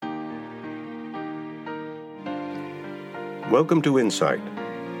Welcome to Insight,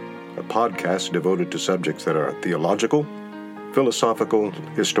 a podcast devoted to subjects that are theological, philosophical,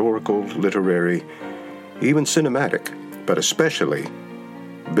 historical, literary, even cinematic, but especially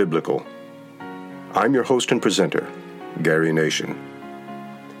biblical. I'm your host and presenter, Gary Nation.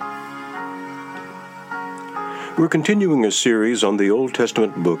 We're continuing a series on the Old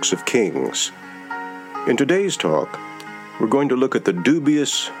Testament books of Kings. In today's talk, we're going to look at the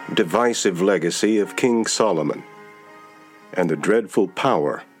dubious, divisive legacy of King Solomon and the dreadful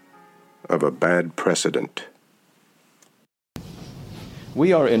power of a bad precedent.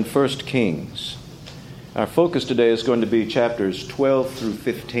 We are in 1 Kings. Our focus today is going to be chapters 12 through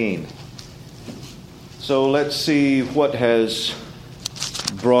 15. So let's see what has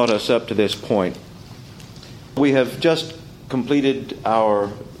brought us up to this point. We have just completed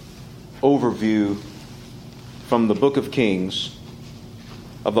our overview from the book of Kings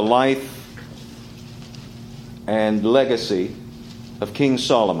of the life and legacy of King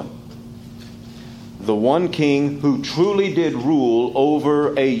Solomon, the one king who truly did rule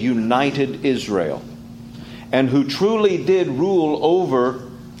over a united Israel, and who truly did rule over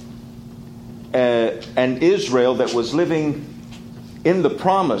an Israel that was living in the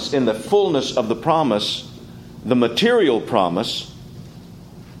promise, in the fullness of the promise, the material promise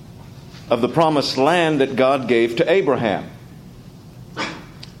of the promised land that God gave to Abraham.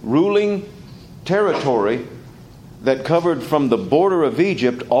 Ruling territory that covered from the border of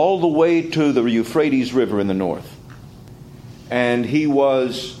Egypt all the way to the Euphrates River in the north. And he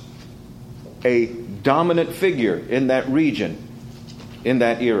was a dominant figure in that region, in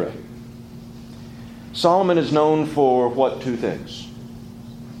that era. Solomon is known for what two things?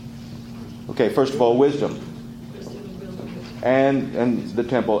 Okay, first of all, wisdom. And the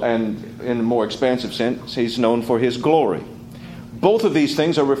temple. And in a more expansive sense, he's known for his glory. Both of these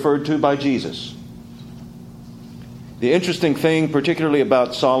things are referred to by Jesus. The interesting thing, particularly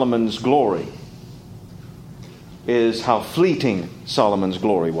about Solomon's glory, is how fleeting Solomon's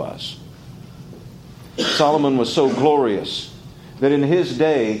glory was. Solomon was so glorious that in his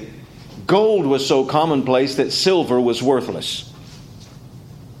day, gold was so commonplace that silver was worthless.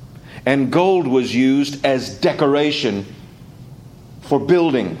 And gold was used as decoration for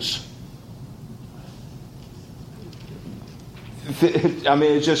buildings. I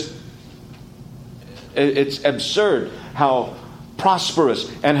mean, it's absurd how prosperous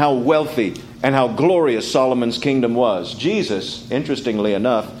and how wealthy and how glorious Solomon's kingdom was. Jesus, interestingly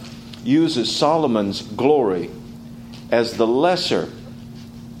enough, uses Solomon's glory as the lesser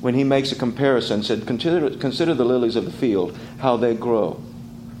when he makes a comparison. Said, consider the lilies of the field, how they grow.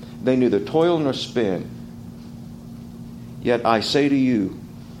 They neither toil nor spin. Yet I say to you,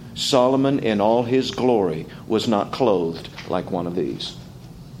 Solomon in all his glory was not clothed like one of these.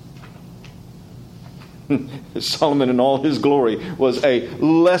 Solomon in all his glory was a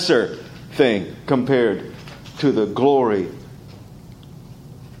lesser thing compared to the glory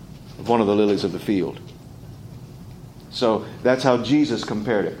of one of the lilies of the field. So that's how Jesus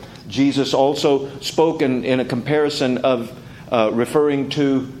compared it. Jesus also spoke in a comparison of referring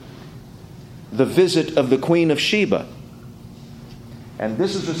to the visit of the Queen of Sheba. And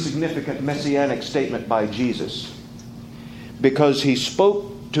this is a significant messianic statement by Jesus, because he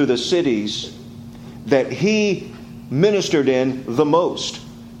spoke to the cities that he ministered in the most.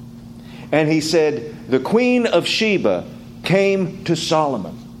 And he said, the Queen of Sheba came to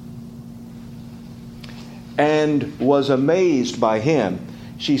Solomon and was amazed by him.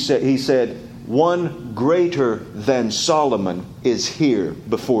 He said, one greater than Solomon is here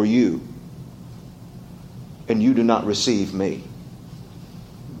before you, and you do not receive me.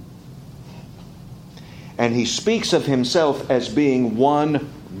 And he speaks of himself as being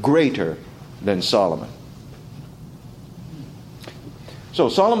one greater than Solomon. So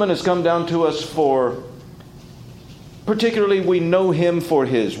Solomon has come down to us for, particularly we know him for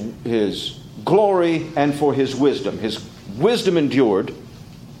his glory and for his wisdom. His wisdom endured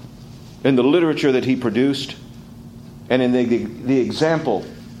in the literature that he produced and in the example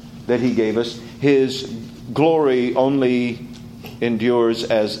that he gave us. His glory only endures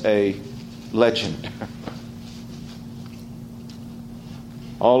as a legend.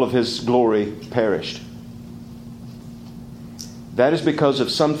 All of his glory perished. That is because of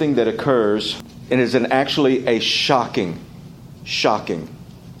something that occurs and is actually a shocking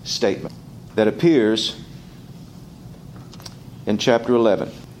statement that appears in chapter 11,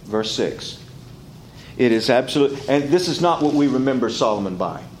 verse 6. It is absolute, and this is not what we remember Solomon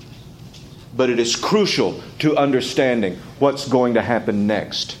by, but it is crucial to understanding what's going to happen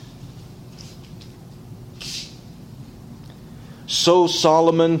next. So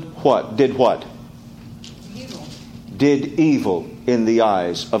Solomon did what? did evil in the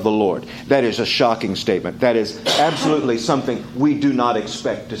eyes of the Lord. That is a shocking statement. That is absolutely something we do not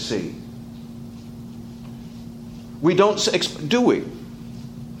expect to see. We don't, do we?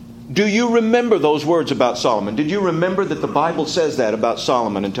 Do you remember those words about Solomon? Did you remember that the Bible says that about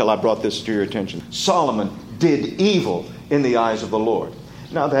Solomon until I brought this to your attention? Solomon did evil in the eyes of the Lord.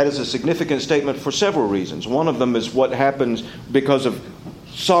 Now, that is a significant statement for several reasons. One of them is what happens because of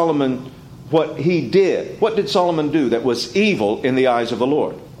Solomon, what he did. What did Solomon do that was evil in the eyes of the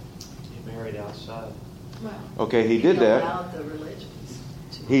Lord? He married outside. Okay, he did that. Allowed the religions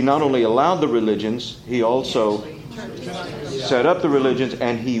to He not only allowed the religions, he also set up the religions,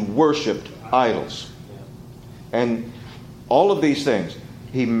 and he worshipped idols. And all of these things.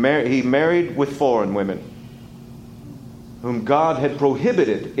 He married with foreign women whom God had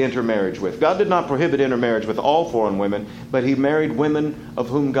prohibited intermarriage with. God did not prohibit intermarriage with all foreign women, but he married women of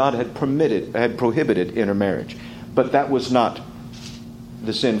whom God had prohibited intermarriage. But that was not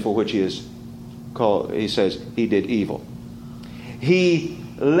the sin for which he says he did evil. He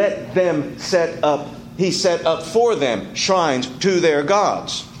set up for them shrines to their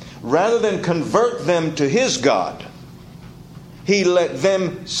gods. Rather than convert them to his God, he let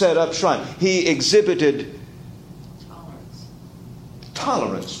them set up shrines. He exhibited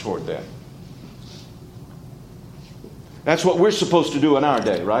tolerance toward them. That's what we're supposed to do in our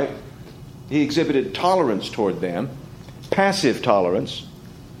day, right? He exhibited tolerance toward them, passive tolerance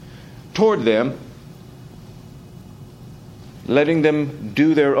toward them, letting them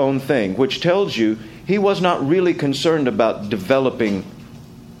do their own thing, which tells you he was not really concerned about developing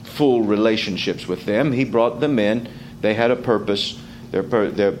full relationships with them. He brought them in. They had a purpose. Their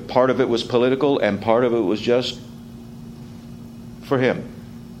part of it was political, and part of it was just for him.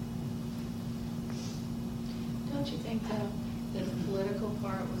 Don't you think that the political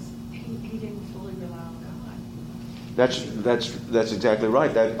part was he didn't fully rely on God? That's exactly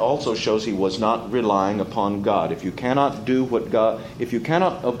right. That also shows he was not relying upon God. If you cannot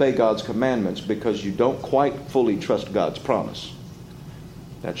obey God's commandments because you don't quite fully trust God's promise,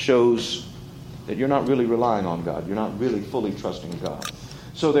 that shows that you're not really relying on God. You're not really fully trusting God.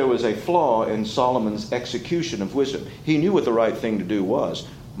 So there was a flaw in Solomon's execution of wisdom. He knew what the right thing to do was.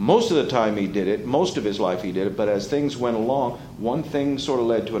 Most of the time he did it. Most of his life he did it. But as things went along, one thing sort of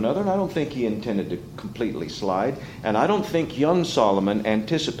led to another. And I don't think he intended to completely slide. And I don't think young Solomon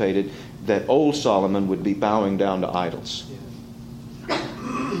anticipated that old Solomon would be bowing down to idols.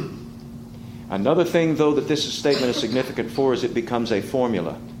 Another thing, though, that this statement is significant for is it becomes a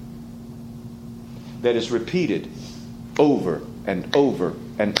formula that is repeated over and over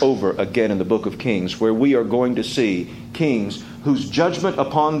and over again in the book of Kings, where we are going to see kings whose judgment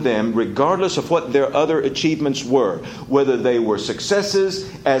upon them, regardless of what their other achievements were, whether they were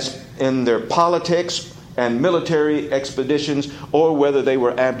successes as in their politics and military expeditions, or whether they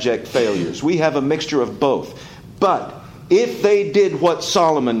were abject failures. We have a mixture of both. But if they did what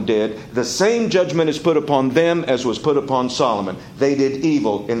Solomon did, the same judgment is put upon them as was put upon Solomon. They did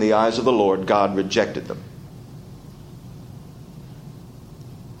evil in the eyes of the Lord. God rejected them.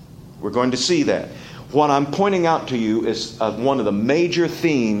 We're going to see that. What I'm pointing out to you is one of the major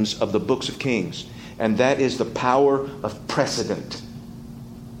themes of the books of Kings, and that is the power of precedent.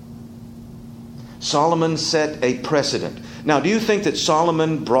 Solomon set a precedent. Now, do you think that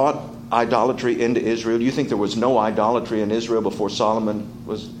Solomon brought idolatry into Israel? Do you think there was no idolatry in Israel before Solomon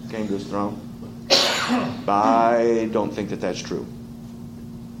came to his throne? I don't think that that's true.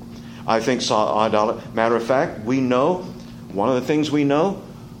 I think idolatry. Matter of fact, we know, one of the things we know,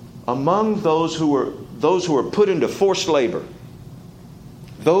 among those who were put into forced labor,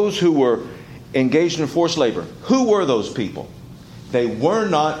 those who were engaged in forced labor, who were those people? They were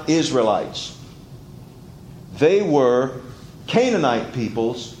not Israelites. They were Canaanite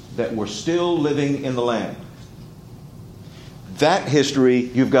peoples that were still living in the land. That history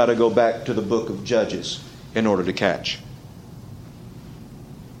you've got to go back to the book of Judges in order to catch.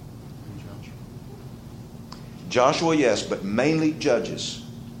 Joshua, yes, but mainly Judges.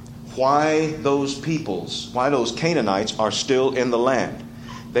 Why those Canaanites are still in the land.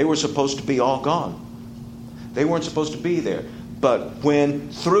 They were supposed to be all gone. They weren't supposed to be there. But when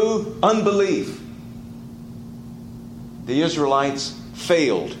through unbelief the Israelites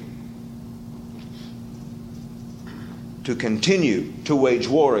failed to continue to wage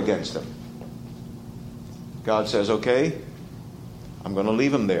war against them, God says, okay, I'm going to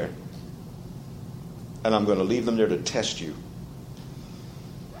leave them there. And I'm going to leave them there to test you.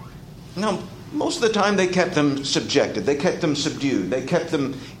 Now, most of the time they kept them subjected. They kept them subdued. They kept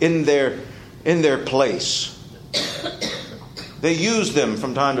them in their place. They used them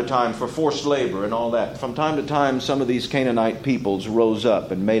from time to time for forced labor and all that. From time to time, some of these Canaanite peoples rose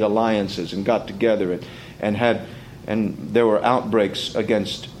up and made alliances and got together and there were outbreaks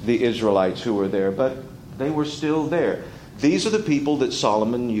against the Israelites who were there, but they were still there. These are the people that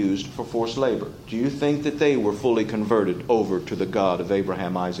Solomon used for forced labor. Do you think that they were fully converted over to the God of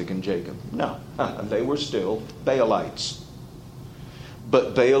Abraham, Isaac, and Jacob? No. They were still Baalites.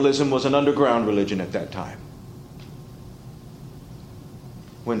 But Baalism was an underground religion at that time.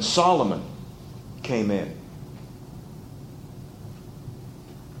 When Solomon came in,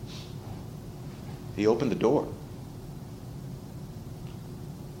 he opened the door.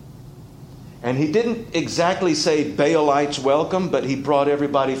 And he didn't exactly say Baalites welcome, but he brought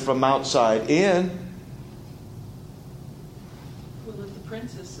everybody from outside in. Well, if the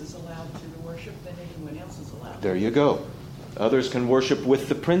princess is allowed to worship, then anyone else is allowed. There you go. Others can worship with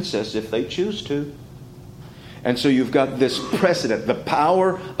the princess if they choose to. And so you've got this precedent. The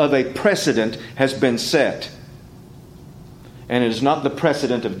power of a precedent has been set. And it is not the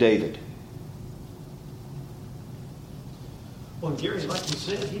precedent of David. Well, Gary, like you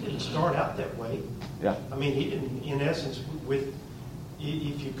said, he didn't start out that way. Yeah. I mean, he didn't, in essence, if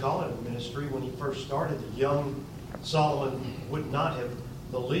you call it a ministry, when he first started, the young Solomon would not have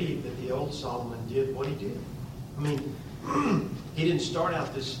believed that the old Solomon did what he did. I mean, he didn't start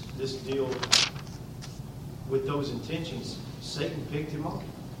out this deal with those intentions. Satan picked him up.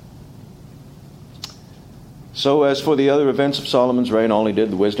 So as for the other events of Solomon's reign, all he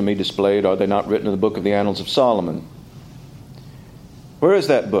did, the wisdom he displayed, are they not written in the book of the Annals of Solomon? Where is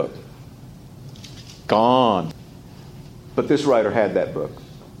that book? Gone. But this writer had that book.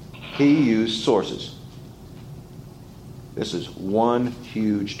 He used sources. This is one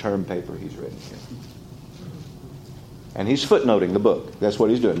huge term paper he's written here. And he's footnoting the book. That's what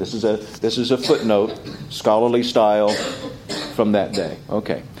he's doing. This is a footnote, scholarly style from that day.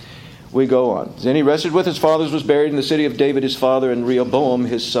 Okay. We go on. Then he rested with his fathers, was buried in the city of David his father, and Rehoboam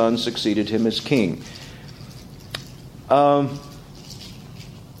his son succeeded him as king.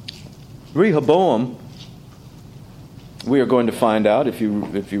 Rehoboam, we are going to find out if you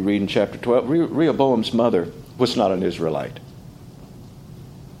read in chapter 12, Rehoboam's mother was not an Israelite.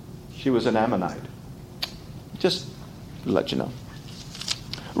 She was an Ammonite. Just to let you know.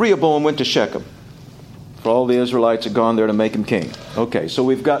 Rehoboam went to Shechem, for all the Israelites had gone there to make him king. Okay, so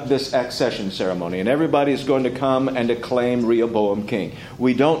we've got this accession ceremony, and everybody is going to come and acclaim Rehoboam king.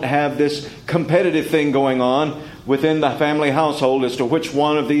 We don't have this competitive thing going on within the family household as to which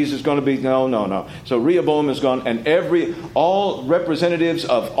one of these is going to be. No. So Rehoboam is gone, and all representatives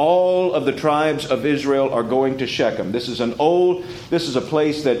of all of the tribes of Israel are going to Shechem. This is a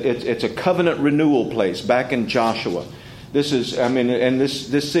place that it's a covenant renewal place back in Joshua. This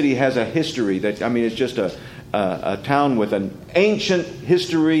city has a history it's just a town with an ancient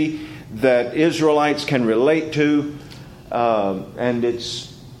history that Israelites can relate to, and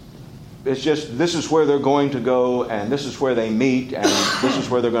it's just, this is where they're going to go, and this is where they meet, and this is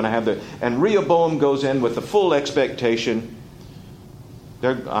where they're going to have and Rehoboam goes in with the full expectation,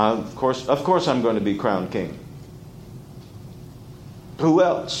 of course I'm going to be crowned king. Who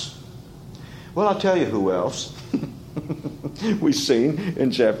else? Well, I'll tell you who else. We've seen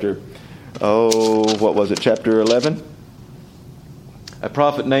in chapter 11? A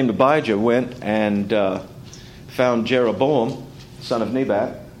prophet named Abijah went and found Jeroboam, son of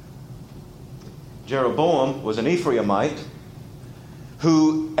Nebat. Jeroboam was an Ephraimite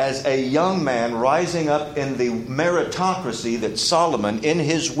who, as a young man rising up in the meritocracy that Solomon, in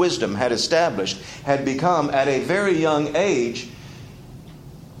his wisdom, had established, had become, at a very young age,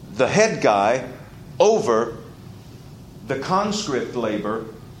 the head guy over the conscript labor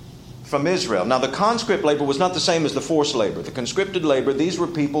from Israel. Now, the conscript labor was not the same as the forced labor. The conscripted labor, these were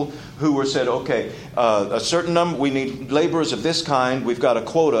people who were said, okay, a certain number, we need laborers of this kind. We've got a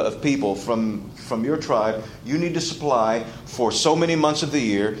quota of people from your tribe. You need to supply for so many months of the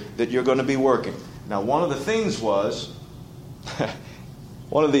year that you're going to be working. Now, one of the things was,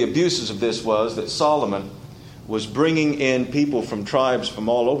 one of the abuses of this was that Solomon was bringing in people from tribes from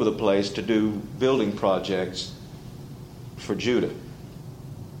all over the place to do building projects for Judah.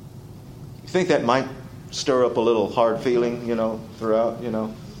 You think that might stir up a little hard feeling, throughout,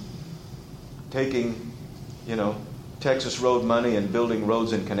 taking, Texas road money and building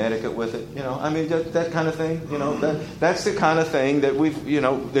roads in Connecticut with it, that kind of thing, that's the kind of thing that we've,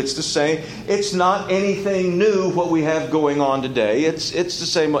 it's the same. It's not anything new what we have going on today. It's the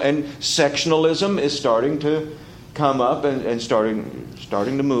same, and sectionalism is starting to come up and starting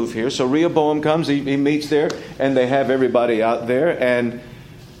to move here. So Rehoboam comes, he meets there, and they have everybody out there. And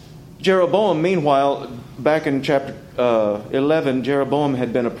Jeroboam, meanwhile, back in chapter 11, Jeroboam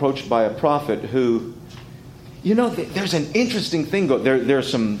had been approached by a prophet who, there's an interesting thing. There's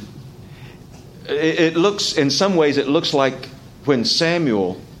some. It looks, in some ways, it looks like when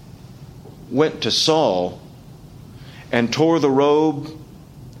Samuel went to Saul and tore the robe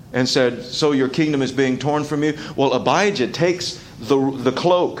and said, "So your kingdom is being torn from you." Well, Abijah takes the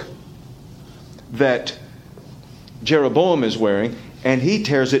cloak that Jeroboam is wearing, and he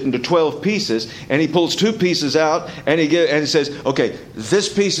tears it into 12 pieces, and he pulls 2 pieces out, and he says, "Okay, these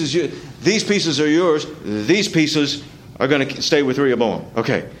pieces are yours. These pieces are going to stay with Rehoboam.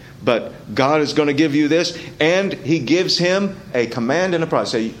 Okay, but God is going to give you this," and he gives him a command and a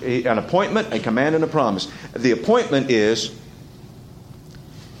promise, an appointment, a command, and a promise. The appointment is,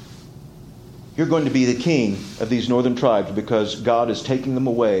 you're going to be the king of these northern tribes because God is taking them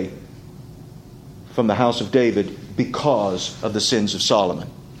away from the house of David because of the sins of Solomon.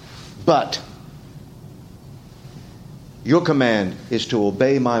 But your command is to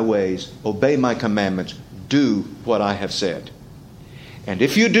obey my ways, obey my commandments, do what I have said. And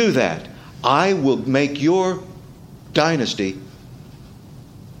if you do that, I will make your dynasty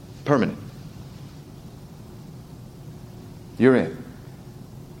permanent. You're in.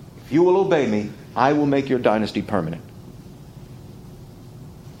 If you will obey me, I will make your dynasty permanent.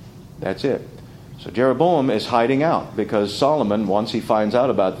 That's it. So Jeroboam is hiding out because Solomon, once he finds out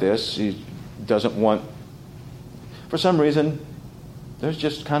about this, he doesn't want, for some reason, there's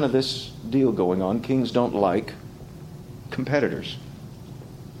just kind of this deal going on. Kings don't like competitors.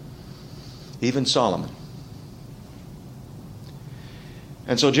 Even Solomon.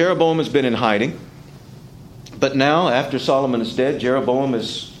 And so Jeroboam has been in hiding. But now, after Solomon is dead,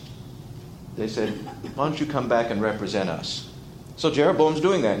 they said, "Why don't you come back and represent us?" So Jeroboam's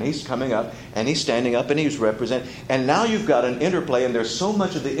doing that, and he's coming up, and he's standing up, and he's representing. And now you've got an interplay, and there's so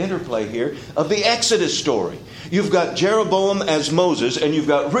much of the interplay here of the Exodus story. You've got Jeroboam as Moses, and you've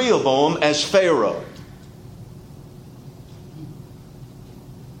got Rehoboam as Pharaoh.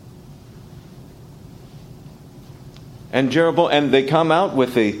 And they come out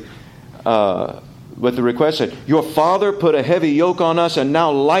with the request that your father put a heavy yoke on us, and now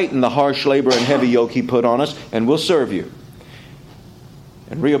lighten the harsh labor and heavy yoke he put on us, and we'll serve you.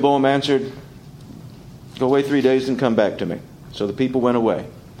 And Rehoboam answered, "Go away 3 days and come back to me." So the people went away.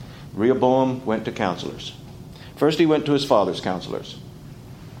 Rehoboam went to counselors. First he went to his father's counselors.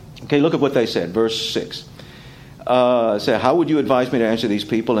 Okay, look at what they said. Verse 6. Said, "How would you advise me to answer these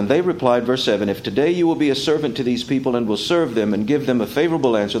people?" And they replied, verse 7, "If today you will be a servant to these people and will serve them and give them a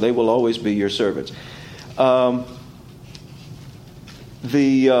favorable answer, they will always be your servants." By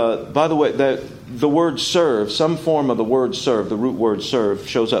the way, the word serve, some form of the word serve, the root word serve,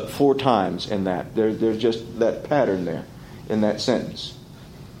 shows up 4 times in that. There's just that pattern there in that sentence.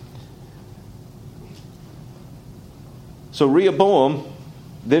 So Rehoboam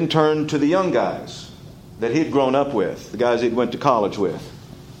then turned to the young guys that he'd grown up with, the guys he'd went to college with.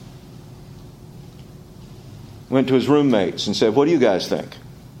 Went to his roommates and said, "What do you guys think?"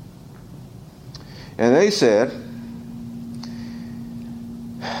 And they said,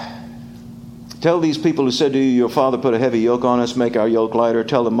 "Tell these people who said to you, your father put a heavy yoke on us, make our yoke lighter.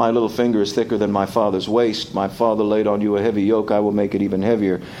 Tell them, my little finger is thicker than my father's waist. My father laid on you a heavy yoke, I will make it even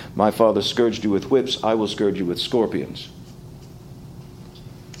heavier. My father scourged you with whips, I will scourge you with scorpions."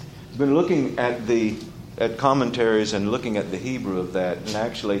 I've been looking at commentaries and looking at the Hebrew of that, and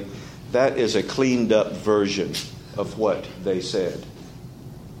actually that is a cleaned up version of what they said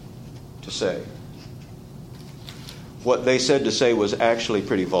to say. What they said to say was actually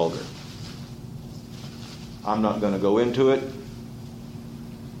pretty vulgar. I'm not going to go into it.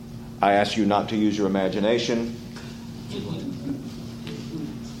 I ask you not to use your imagination.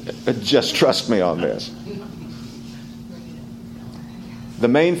 Just trust me on this. The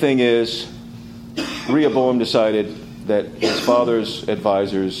main thing is, Rehoboam decided that his father's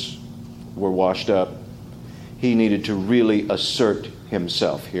advisors were washed up. He needed to really assert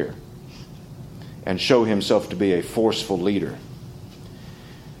himself here and show himself to be a forceful leader.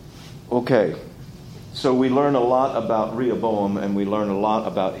 Okay. So we learn a lot about Rehoboam, and we learn a lot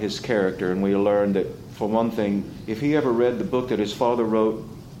about his character, and we learn that, for one thing, if he ever read the book that his father wrote,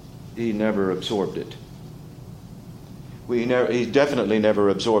 he never absorbed it. He definitely never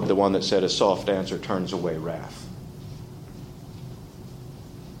absorbed the one that said, "A soft answer turns away wrath."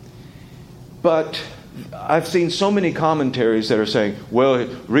 But I've seen so many commentaries that are saying, well,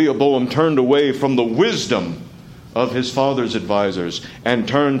 Rehoboam turned away from the wisdom of his father's advisors and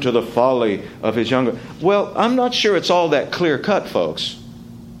turned to the folly of his younger. Well, I'm not sure it's all that clear cut, folks.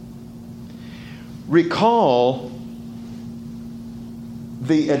 Recall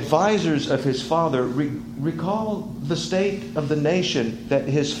the advisors of his father recall the state of the nation that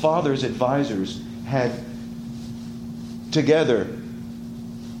his father's advisors had together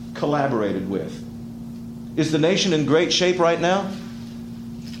collaborated with. Is the nation in great shape right now?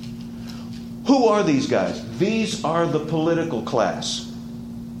 Who are these guys? These are the political class.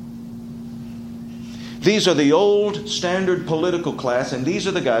 These are the old standard political class, and these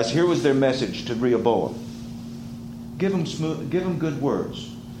are the guys. Here was their message to Rehoboam. Give them good words.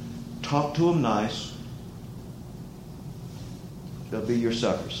 Talk to them nice. They'll be your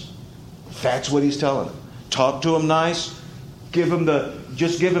suckers. That's what he's telling them. Talk to them nice.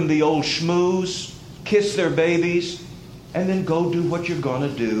 Just give them the old schmooze. Kiss their babies. And then go do what you're going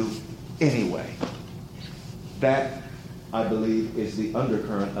to do anyway. That, I believe, is the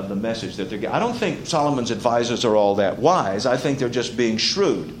undercurrent of the message that they're getting. I don't think Solomon's advisors are all that wise. I think they're just being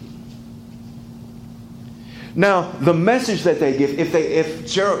shrewd. Now, the message that they give,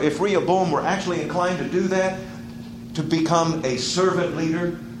 if Rehoboam were actually inclined to do that, to become a servant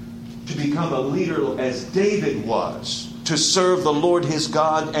leader, to become a leader as David was, to serve the Lord his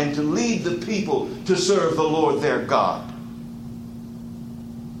God and to lead the people to serve the Lord their God,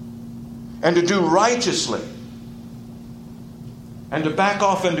 and to do righteously, and to back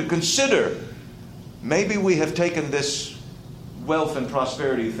off and to consider, maybe we have taken this wealth and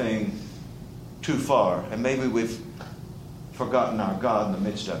prosperity thing too far, and maybe we've forgotten our God in the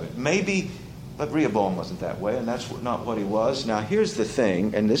midst of it. Maybe, but Rehoboam wasn't that way, and that's not what he was. Now here's the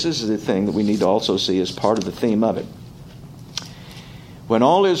thing, and this is the thing that we need to also see as part of the theme of it. When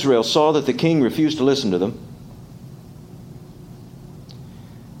all Israel saw that the king refused to listen to them,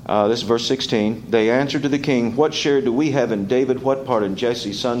 this is verse 16. They answered to the king, "What share do we have in David? What part in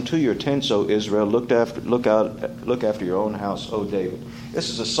Jesse? Son, to your tents, O Israel. Look after your own house, O David." This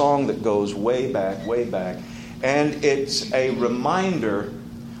is a song that goes way back, and it's a reminder.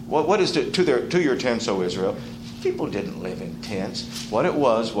 What is to your tents, O Israel? People didn't live in tents. What it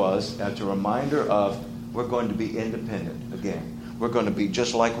was it's a reminder of we're going to be independent again. We're going to be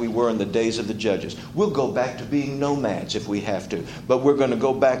just like we were in the days of the judges. We'll go back to being nomads if we have to. But we're going to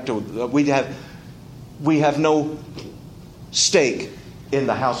go back to... We have no stake in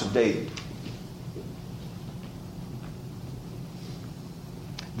the house of David.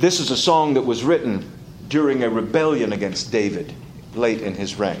 This is a song that was written during a rebellion against David late in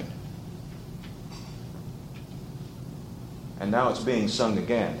his reign. And now it's being sung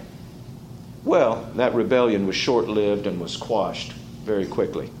again. Well, that rebellion was short-lived and was quashed very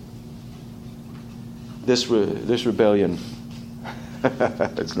quickly. This rebellion,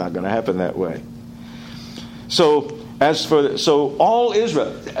 it's not going to happen that way. So all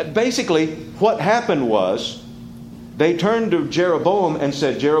Israel, basically what happened was they turned to Jeroboam and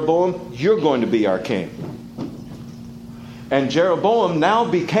said, "Jeroboam, you're going to be our king." And Jeroboam now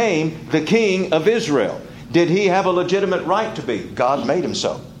became the king of Israel. Did he have a legitimate right to be? God made him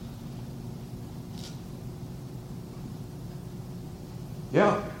so.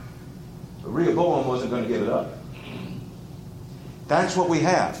 Yeah. But Rehoboam wasn't going to give it up. That's what we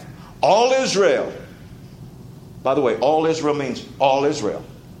have. All Israel. By the way, all Israel means all Israel.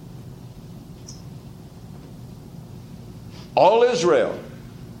 All Israel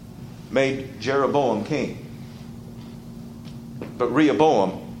made Jeroboam king. But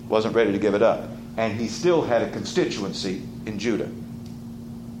Rehoboam wasn't ready to give it up. And he still had a constituency in Judah.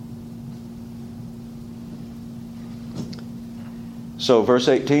 So verse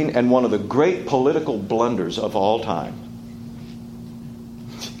 18, and one of the great political blunders of all time.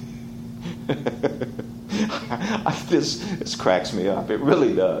 This cracks me up. It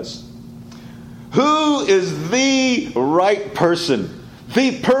really does. Who is the right person,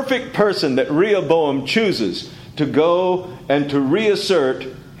 the perfect person that Rehoboam chooses to go and to reassert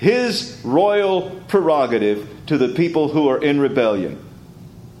his royal prerogative to the people who are in rebellion?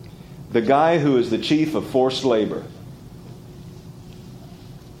 The guy who is the chief of forced labor.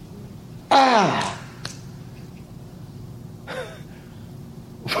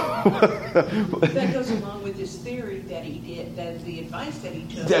 That goes along with his theory that he did, that the advice that he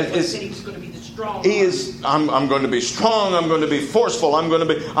took was that he was going to be the strong. He is. I'm going to be strong. I'm going to be forceful.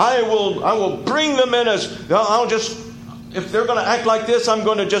 I will bring them in as. I'll just. If they're going to act like this, I'm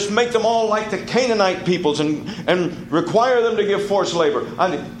going to just make them all like the Canaanite peoples and require them to give forced labor.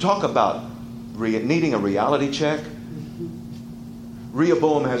 Talk about needing a reality check.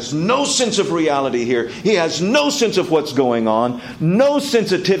 Rehoboam has no sense of reality here. He has no sense of what's going on, no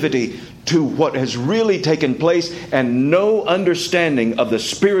sensitivity to what has really taken place, and no understanding of the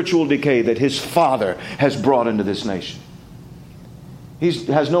spiritual decay that his father has brought into this nation. He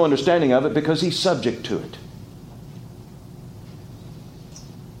has no understanding of it because he's subject to it.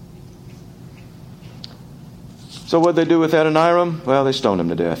 So what did they do with Adoniram? Well, they stoned him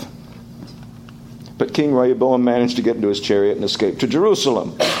to death. But King Rehoboam managed to get into his chariot and escape to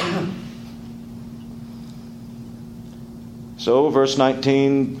Jerusalem. So, verse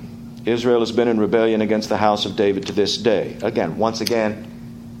 19, Israel has been in rebellion against the house of David to this day. Again, once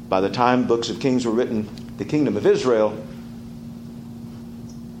again, by the time books of Kings were written, the kingdom of Israel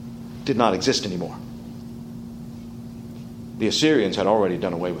did not exist anymore. The Assyrians had already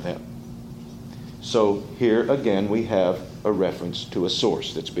done away with him. So here again we have a reference to a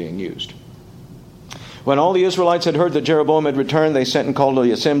source that's being used. When all the Israelites had heard that Jeroboam had returned, they sent and called to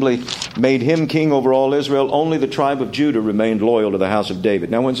the assembly, made him king over all Israel. Only the tribe of Judah remained loyal to the house of David.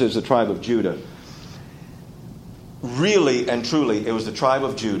 Now when it says the tribe of Judah, really and truly it was the tribe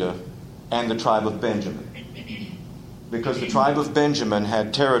of Judah and the tribe of Benjamin. Because the tribe of Benjamin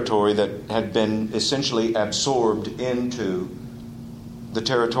had territory that had been essentially absorbed into the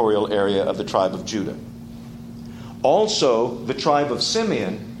territorial area of the tribe of Judah. Also, the tribe of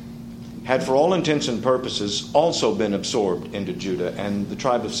Simeon had, for all intents and purposes, also been absorbed into Judah. And the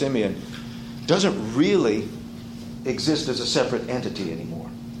tribe of Simeon doesn't really exist as a separate entity anymore.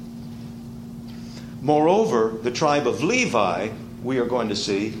 Moreover, the tribe of Levi, we are going to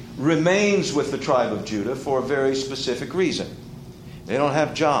see, remains with the tribe of Judah for a very specific reason. They don't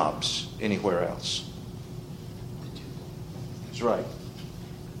have jobs anywhere else. That's right.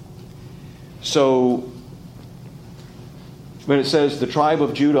 So, when it says the tribe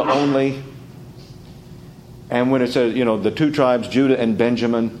of Judah only, and when it says, the two tribes, Judah and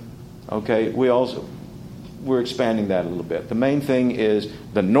Benjamin, okay, we're expanding that a little bit. The main thing is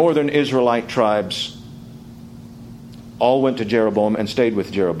the northern Israelite tribes all went to Jeroboam and stayed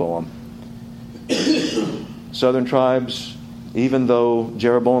with Jeroboam. Southern tribes, even though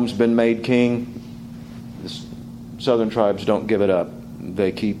Jeroboam's been made king, the southern tribes don't give it up.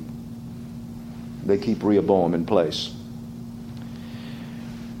 They keep Rehoboam in place.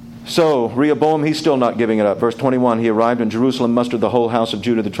 So, Rehoboam, he's still not giving it up. Verse 21, he arrived in Jerusalem, mustered the whole house of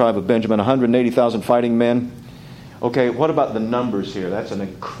Judah, the tribe of Benjamin, 180,000 fighting men. Okay, what about the numbers here? That's an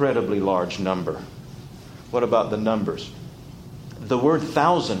incredibly large number. What about the numbers? The word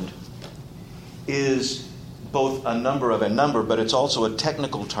thousand is both a number of a number, but it's also a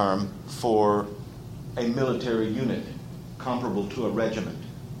technical term for a military unit comparable to a regiment,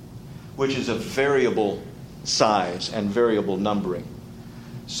 which is a variable size and variable numbering.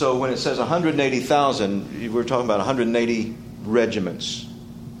 So when it says 180,000, we're talking about 180 regiments,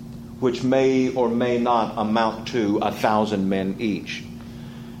 which may or may not amount to 1,000 men each.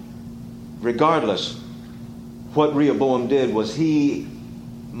 Regardless, what Rehoboam did was he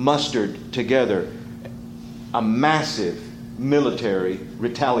mustered together a massive military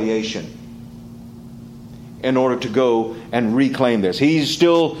retaliation in order to go and reclaim this. He's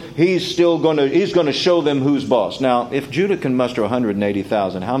going to show them who's boss. Now, if Judah can muster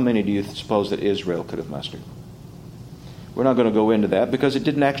 180,000, how many do you suppose that Israel could have mustered? We're not going to go into that because it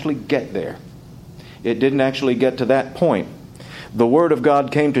didn't actually get there. It didn't actually get to that point. The word of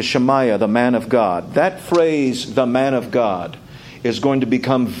God came to Shemaiah, the man of God. That phrase, the man of God, is going to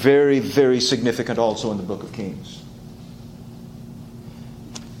become very, very significant also in the book of Kings.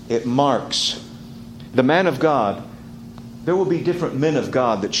 It marks the man of God. There will be different men of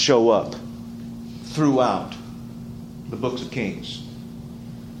God that show up throughout the books of Kings.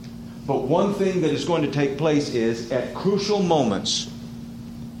 But one thing that is going to take place is at crucial moments,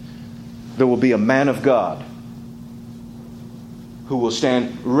 there will be a man of God who will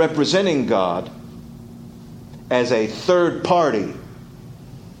stand representing God as a third party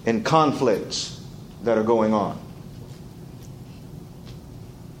in conflicts that are going on.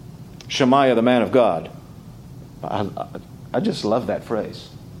 Shemaiah, the man of God. I just love that phrase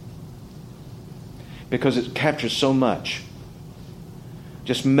because it captures so much.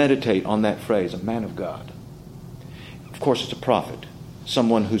 Just meditate on that phrase, a man of God. Of course, it's a prophet,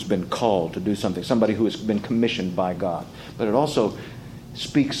 someone who's been called to do something, somebody who has been commissioned by God. But it also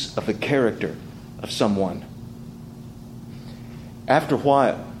speaks of the character of someone. After a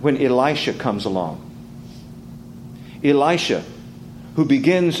while, when Elisha comes along, Elisha, who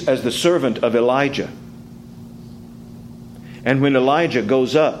begins as the servant of Elijah, and when Elijah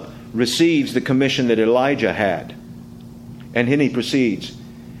goes up, receives the commission that Elijah had, and then he proceeds.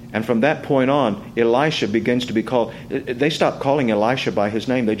 And from that point on, Elisha begins to be called. They stop calling Elisha by his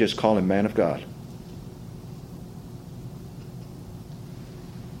name. They just call him man of God.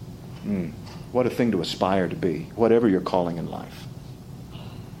 What a thing to aspire to be, whatever you're calling in life.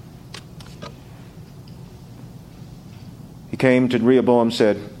 He came to Rehoboam and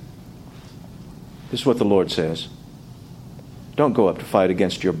said, this is what the Lord says. Don't go up to fight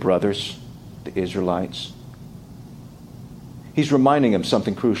against your brothers, the Israelites. He's reminding him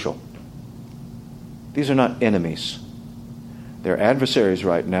something crucial. These are not enemies. They're adversaries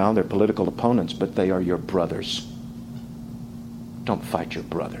right now. They're political opponents, but they are your brothers. Don't fight your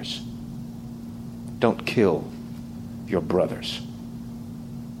brothers. Don't kill your brothers.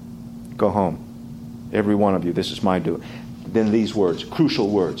 Go home. Every one of you, this is my doing. Then these words, crucial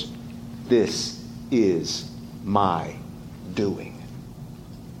words. This is my doing.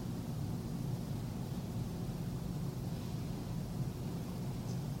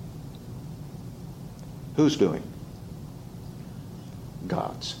 Who's doing?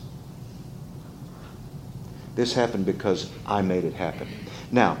 God's. This happened because I made it happen.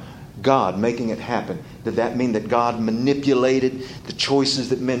 Now, God making it happen, did that mean that God manipulated the choices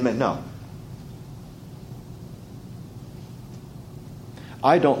that men made? No.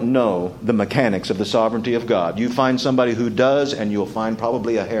 I don't know the mechanics of the sovereignty of God. You find somebody who does, and you'll find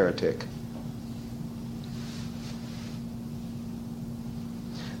probably a heretic.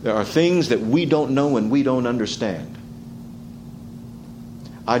 There are things that we don't know and we don't understand.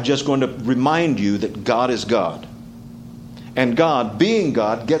 I'm just going to remind you that God is God. And God, being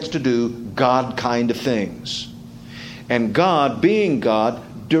God, gets to do God kind of things. And God, being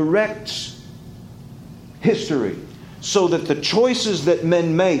God, directs history so that the choices that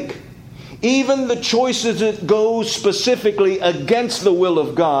men make, even the choices that go specifically against the will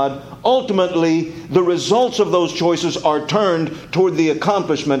of God, ultimately the results of those choices are turned toward the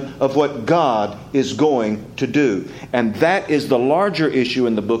accomplishment of what God is going to do. And that is the larger issue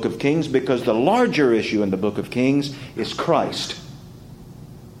in the book of Kings, because the larger issue in the book of Kings is Christ.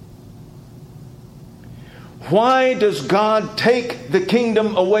 Why does God take the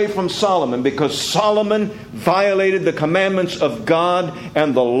kingdom away from Solomon? Because Solomon violated the commandments of God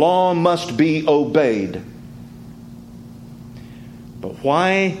and the law must be obeyed. But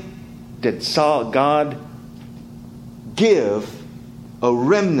why did God give a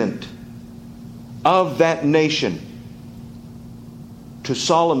remnant of that nation to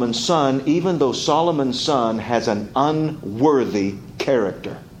Solomon's son, even though Solomon's son has an unworthy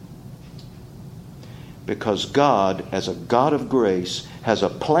character? Because God, as a God of grace, has a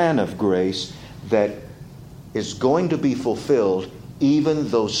plan of grace that is going to be fulfilled even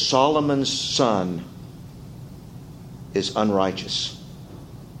though Solomon's son is unrighteous.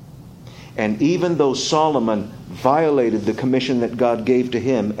 And even though Solomon violated the commission that God gave to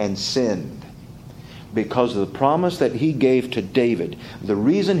him and sinned, because of the promise that he gave to David. The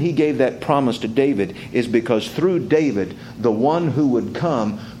reason he gave that promise to David is because through David, the one who would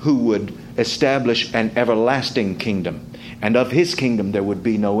come, who would establish an everlasting kingdom. And of his kingdom there would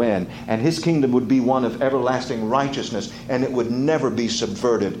be no end. And his kingdom would be one of everlasting righteousness. And it would never be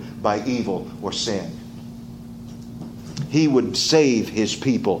subverted by evil or sin. He would save his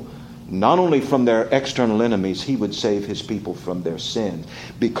people not only from their external enemies, he would save his people from their sin.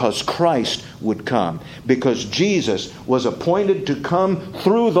 Because Christ would come. Because Jesus was appointed to come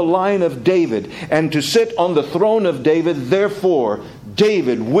through the line of David and to sit on the throne of David. Therefore,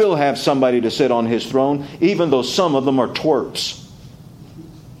 David will have somebody to sit on his throne, even though some of them are twerps.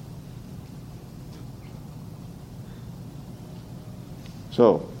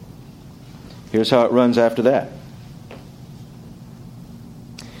 So, here's how it runs after that.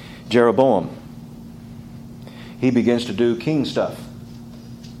 Jeroboam, he begins to do king stuff.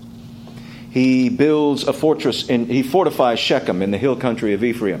 He builds a fortress, he fortifies Shechem in the hill country of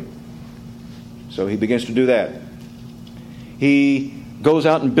Ephraim. So he begins to do that. He goes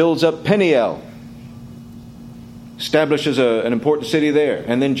out and builds up Peniel, establishes an important city there.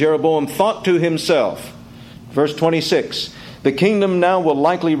 And then Jeroboam thought to himself, verse 26, the kingdom now will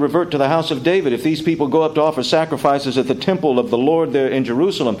likely revert to the house of David. If these people go up to offer sacrifices at the temple of the Lord there in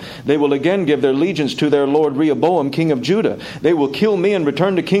Jerusalem, they will again give their allegiance to their Lord Rehoboam, king of Judah. They will kill me and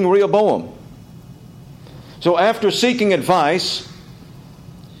return to King Rehoboam. So after seeking advice,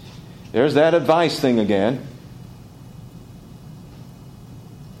 there's that advice thing again.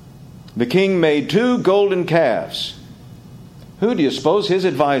 The king made 2 golden calves. Who do you suppose his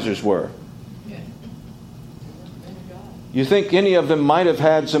advisors were? You think any of them might have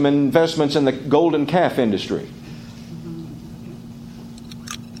had some investments in the golden calf industry?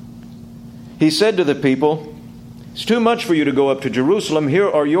 He said to the people, it's too much for you to go up to Jerusalem. Here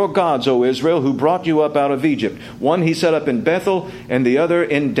are your gods, O Israel, who brought you up out of Egypt. One he set up in Bethel and the other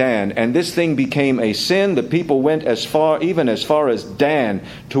in Dan. And this thing became a sin. The people went even as far as Dan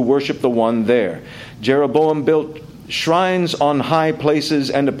to worship the one there. Jeroboam built shrines on high places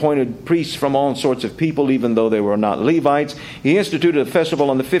and appointed priests from all sorts of people, even though they were not Levites. He instituted a festival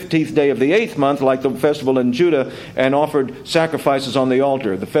on the 15th day of the 8th month, like the festival in Judah, and offered sacrifices on the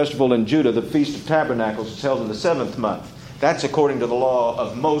altar. The festival in Judah, the Feast of Tabernacles, is held in the 7th month. That's according to the law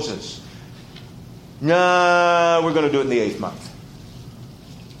of Moses. Nah, we're going to do it in the 8th month.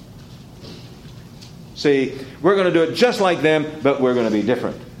 See, we're going to do it just like them, but we're going to be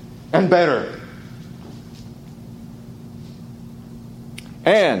different and better.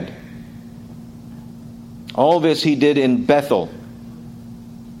 And all this he did in Bethel,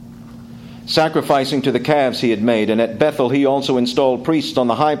 sacrificing to the calves he had made. And at Bethel he also installed priests on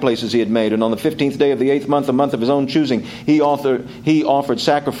the high places he had made. And on the 15th day of the 8th month, the month of his own choosing, he offered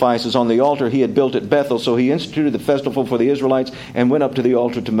sacrifices on the altar he had built at Bethel. So he instituted the festival for the Israelites and went up to the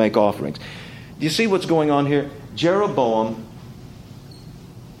altar to make offerings. Do you see what's going on here? Jeroboam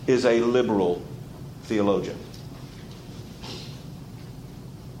is a liberal theologian.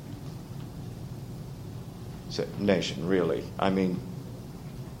 Nation, really. I mean,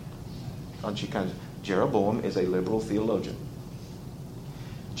 aren't you kind of... Jeroboam is a liberal theologian.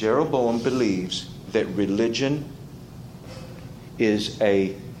 Jeroboam believes that religion is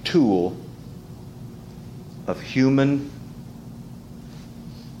a tool of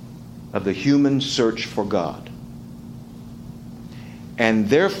the human search for God. And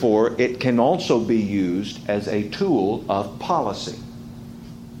therefore, it can also be used as a tool of policy.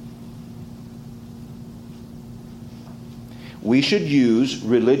 We should use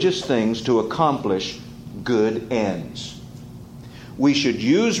religious things to accomplish good ends. We should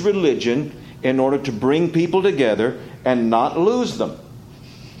use religion in order to bring people together and not lose them.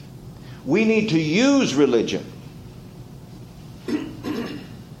 We need to use religion.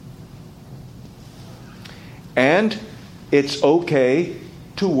 And it's okay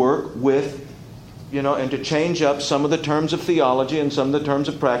to work with, and to change up some of the terms of theology and some of the terms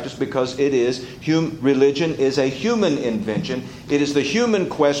of practice, because it is religion is a human invention. It is the human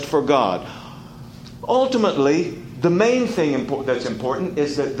quest for God. Ultimately, the main thing that's important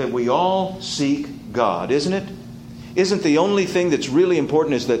is that we all seek God, isn't it? Isn't the only thing that's really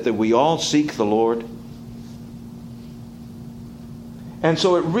important is that we all seek the Lord? And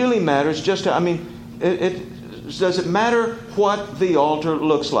so it really matters does it matter what the altar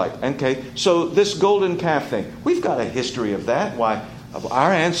looks like? Okay, so this golden calf thing, we've got a history of that. Why,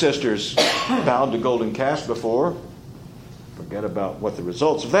 our ancestors bowed to golden calves before. Forget about what the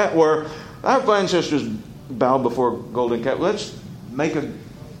results of that were. Our ancestors bowed before golden calf. Let's make a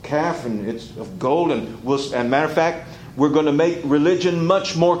calf, and it's of gold, and matter of fact, we're going to make religion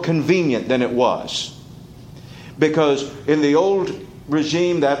much more convenient than it was. Because in the old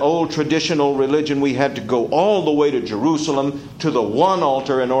regime, that old traditional religion, we had to go all the way to Jerusalem to the one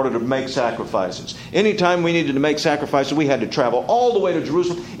altar in order to make sacrifices. Anytime we needed to make sacrifices, we had to travel all the way to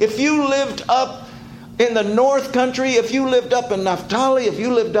Jerusalem. If you lived up in the north country, if you lived up in Naphtali, if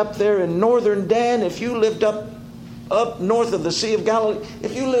you lived up there in northern Dan, if you lived up north of the Sea of Galilee,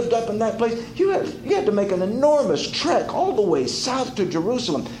 if you lived up in that place, you had to make an enormous trek all the way south to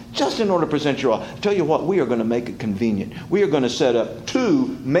Jerusalem just in order to present your offering. Tell you what, we are going to make it convenient. We are going to set up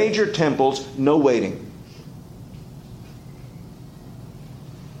 2 major temples, no waiting.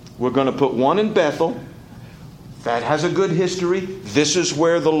 We're going to put one in Bethel. That has a good history. This is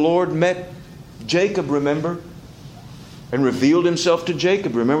where the Lord met Jacob, remember? And revealed himself to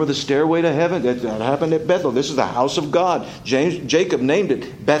Jacob. Remember the stairway to heaven? That happened at Bethel. This is the house of God. Jacob named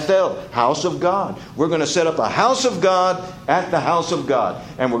it Bethel, house of God. We're going to set up a house of God at the house of God.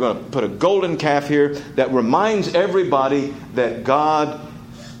 And we're going to put a golden calf here that reminds everybody that God...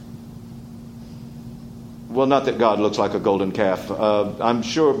 Well, not that God looks like a golden calf, I'm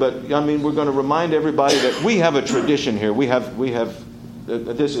sure. But, we're going to remind everybody that we have a tradition here. We have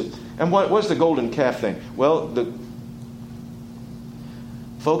this is... And what's the golden calf thing? Well,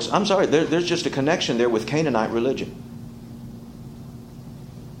 folks, I'm sorry, there's just a connection there with Canaanite religion.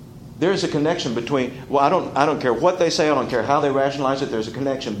 There's a connection between, I don't care what they say, I don't care how they rationalize it, there's a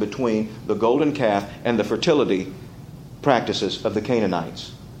connection between the golden calf and the fertility practices of the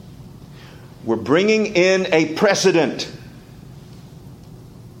Canaanites. We're bringing in a precedent.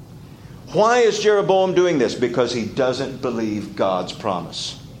 Why is Jeroboam doing this? Because he doesn't believe God's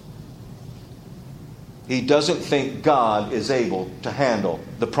promise. He doesn't think God is able to handle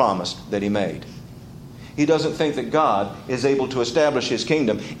the promise that he made. He doesn't think that God is able to establish his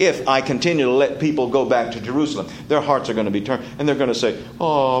kingdom if I continue to let people go back to Jerusalem. Their hearts are going to be turned, and they're going to say,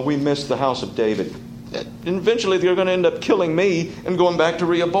 oh, we missed the house of David. And eventually they're going to end up killing me and going back to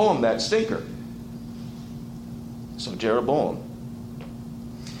Rehoboam, that stinker. So Jeroboam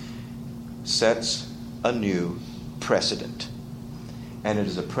sets a new precedent. And it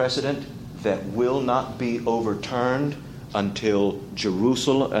is a precedent that will not be overturned until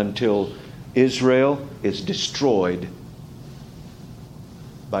Israel is destroyed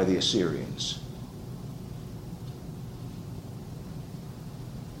by the Assyrians.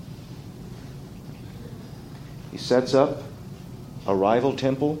 He sets up a rival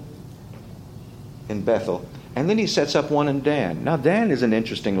temple in Bethel. And then he sets up one in Dan. Now, Dan is an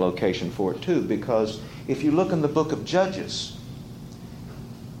interesting location for it, too, because if you look in the book of Judges,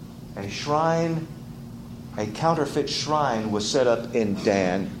 a counterfeit shrine was set up in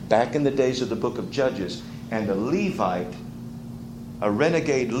Dan back in the days of the book of Judges. And a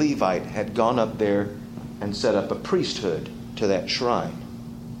renegade Levite, had gone up there and set up a priesthood to that shrine.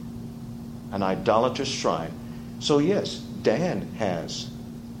 An idolatrous shrine. So yes, Dan has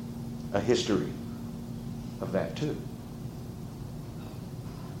a history of that too.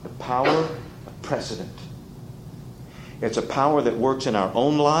 The power of precedent. It's a power that works in our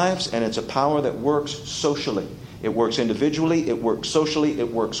own lives, and it's a power that works socially. It works individually, it works socially,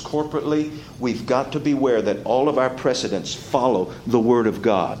 it works corporately. We've got to beware that all of our precedents follow the Word of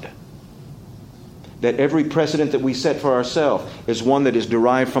God. That every precedent that we set for ourselves is one that is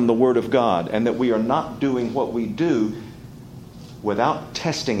derived from the Word of God, and that we are not doing what we do without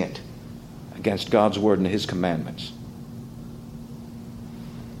testing it against God's Word and His commandments.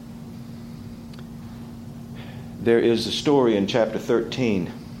 There is a story in chapter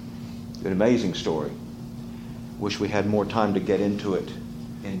 13, an amazing story. Wish we had more time to get into it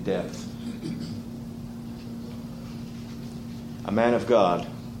in depth. A man of God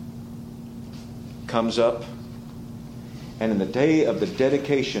comes up, and in the day of the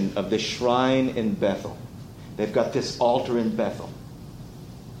dedication of this shrine in Bethel, they've got this altar in Bethel.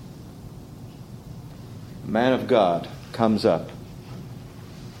 A man of God comes up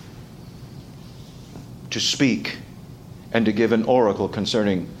to speak and to give an oracle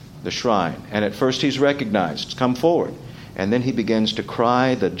concerning the shrine. And at first he's recognized, come forward. And then he begins to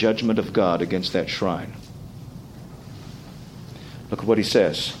cry the judgment of God against that shrine. Look at what he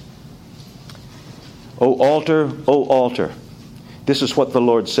says. O altar, this is what the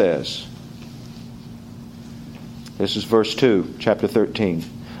Lord says. This is verse 2, chapter 13.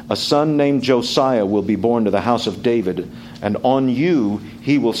 A son named Josiah will be born to the house of David, and on you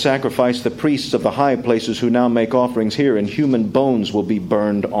he will sacrifice the priests of the high places who now make offerings here, and human bones will be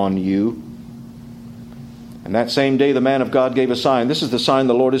burned on you. And that same day the man of God gave a sign. This is the sign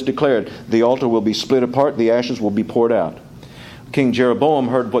the Lord has declared. The altar will be split apart, the ashes will be poured out. King Jeroboam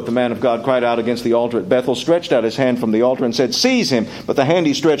heard what the man of God cried out against the altar at Bethel, stretched out his hand from the altar and said, "Seize him." But the hand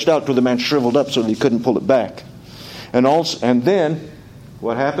he stretched out to the man shriveled up so that he couldn't pull it back. And then,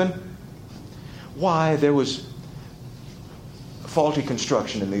 what happened? Why, there was faulty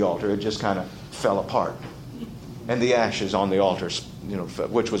construction in the altar. It just kind of fell apart. And the ashes on the altar,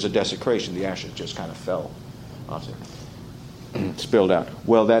 which was a desecration, the ashes just kind of fell on it, spilled out.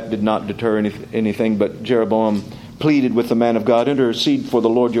 Well, that did not deter anything, but Jeroboam pleaded with the man of God, "Intercede for the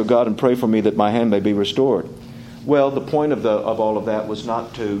Lord your God and pray for me that my hand may be restored." Well, the point of all of that was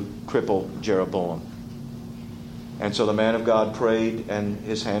not to cripple Jeroboam. And so the man of God prayed and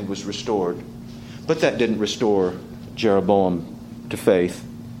his hand was restored. But that didn't restore Jeroboam to faith.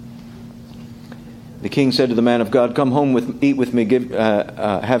 The king said to the man of God, "Come home, eat with me,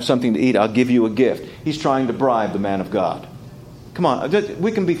 have something to eat. I'll give you a gift." He's trying to bribe the man of God. Come on,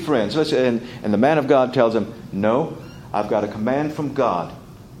 we can be friends. And the man of God tells him, "No, I've got a command from God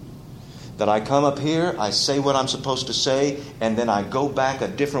that I come up here, I say what I'm supposed to say, and then I go back a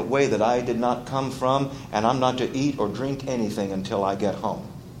different way that I did not come from, and I'm not to eat or drink anything until I get home."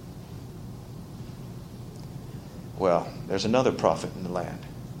 Well, there's another prophet in the land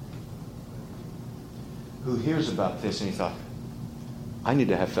who hears about this, and he thought, I need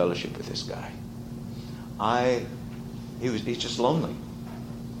to have fellowship with this guy. He's just lonely.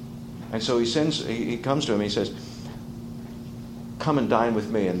 And so he comes to him and he says, "Come and dine with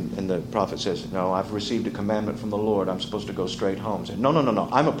me." And the prophet says, "No, I've received a commandment from the Lord. I'm supposed to go straight home." He said, No.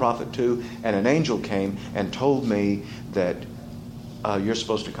 I'm a prophet too. And an angel came and told me that you're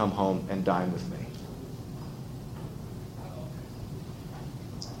supposed to come home and dine with me.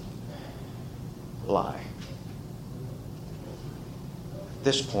 Lie. At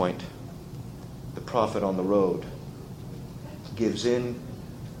this point, the prophet on the road gives in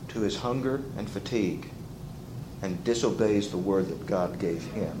to his hunger and fatigue and disobeys the word that God gave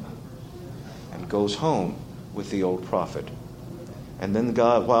him and goes home with the old prophet. And then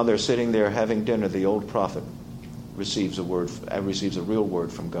God, while they're sitting there having dinner, the old prophet receives a real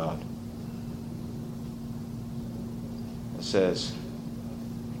word from God. It says,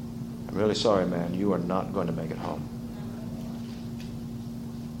 "I'm really sorry, man, you are not going to make it home."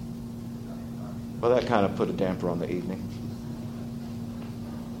 Well, that kind of put a damper on the evening.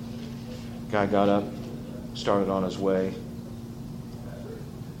 Guy got up, started on his way,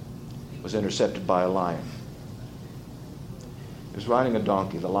 was intercepted by a lion. He was riding a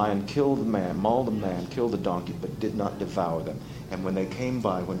donkey. The lion killed the man, mauled the man, killed the donkey, but did not devour them. And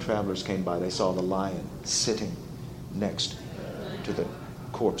when travelers came by, they saw the lion sitting next to the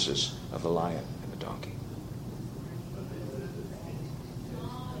corpses of the lion and the donkey.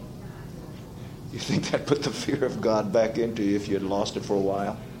 You think that put the fear of God back into you if you had lost it for a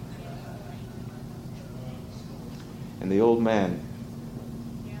while? And the old man,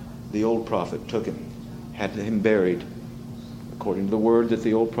 the old prophet, took him, had him buried, according to the word that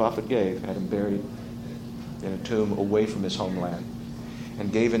the old prophet gave, had him buried in a tomb away from his homeland,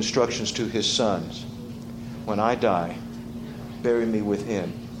 and gave instructions to his sons, when I die, bury me with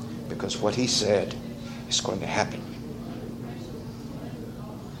him, because what he said is going to happen.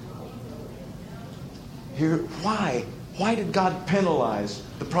 Here, why did God penalize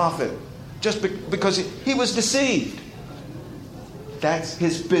the prophet? Just because he was deceived. That's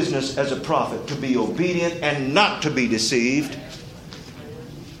his business as a prophet, to be obedient and not to be deceived.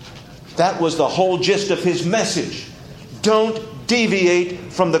 That was the whole gist of his message. Don't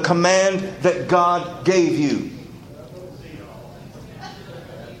deviate from the command that God gave you.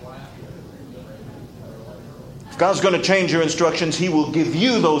 If God's going to change your instructions, He will give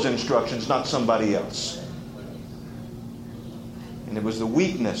you those instructions, not somebody else. And it was the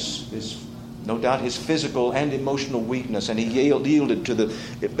weakness, no doubt his physical and emotional weakness, and he yielded to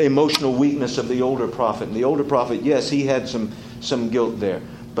the emotional weakness of the older prophet. And the older prophet, yes, he had some guilt there.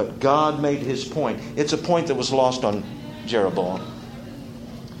 But God made his point. It's a point that was lost on Jeroboam.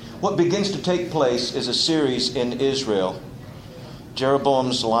 What begins to take place is a series in Israel.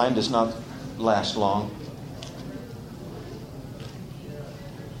 Jeroboam's line does not last long.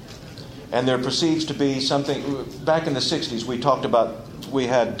 And there proceeds to be something. Back in the 60s, we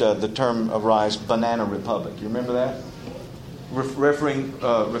had the term arise, Banana Republic. You remember that?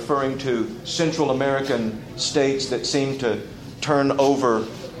 Referring to Central American states that seem to turn over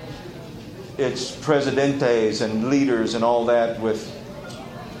its presidentes and leaders and all that with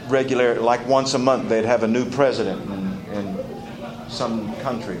regular, like once a month they'd have a new president in some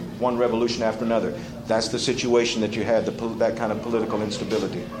country, one revolution after another. That's the situation that you had, that kind of political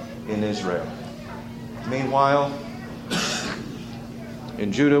instability in Israel. Meanwhile,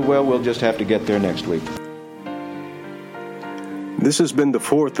 in Judah, well, we'll just have to get there next week. This has been the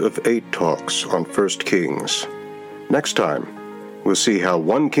fourth of 8 talks on 1 Kings. Next time, we'll see how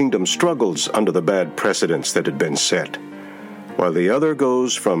one kingdom struggles under the bad precedents that had been set, while the other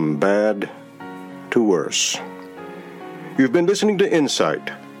goes from bad to worse. You've been listening to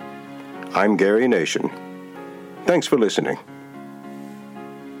Insight. I'm Gary Nation. Thanks for listening.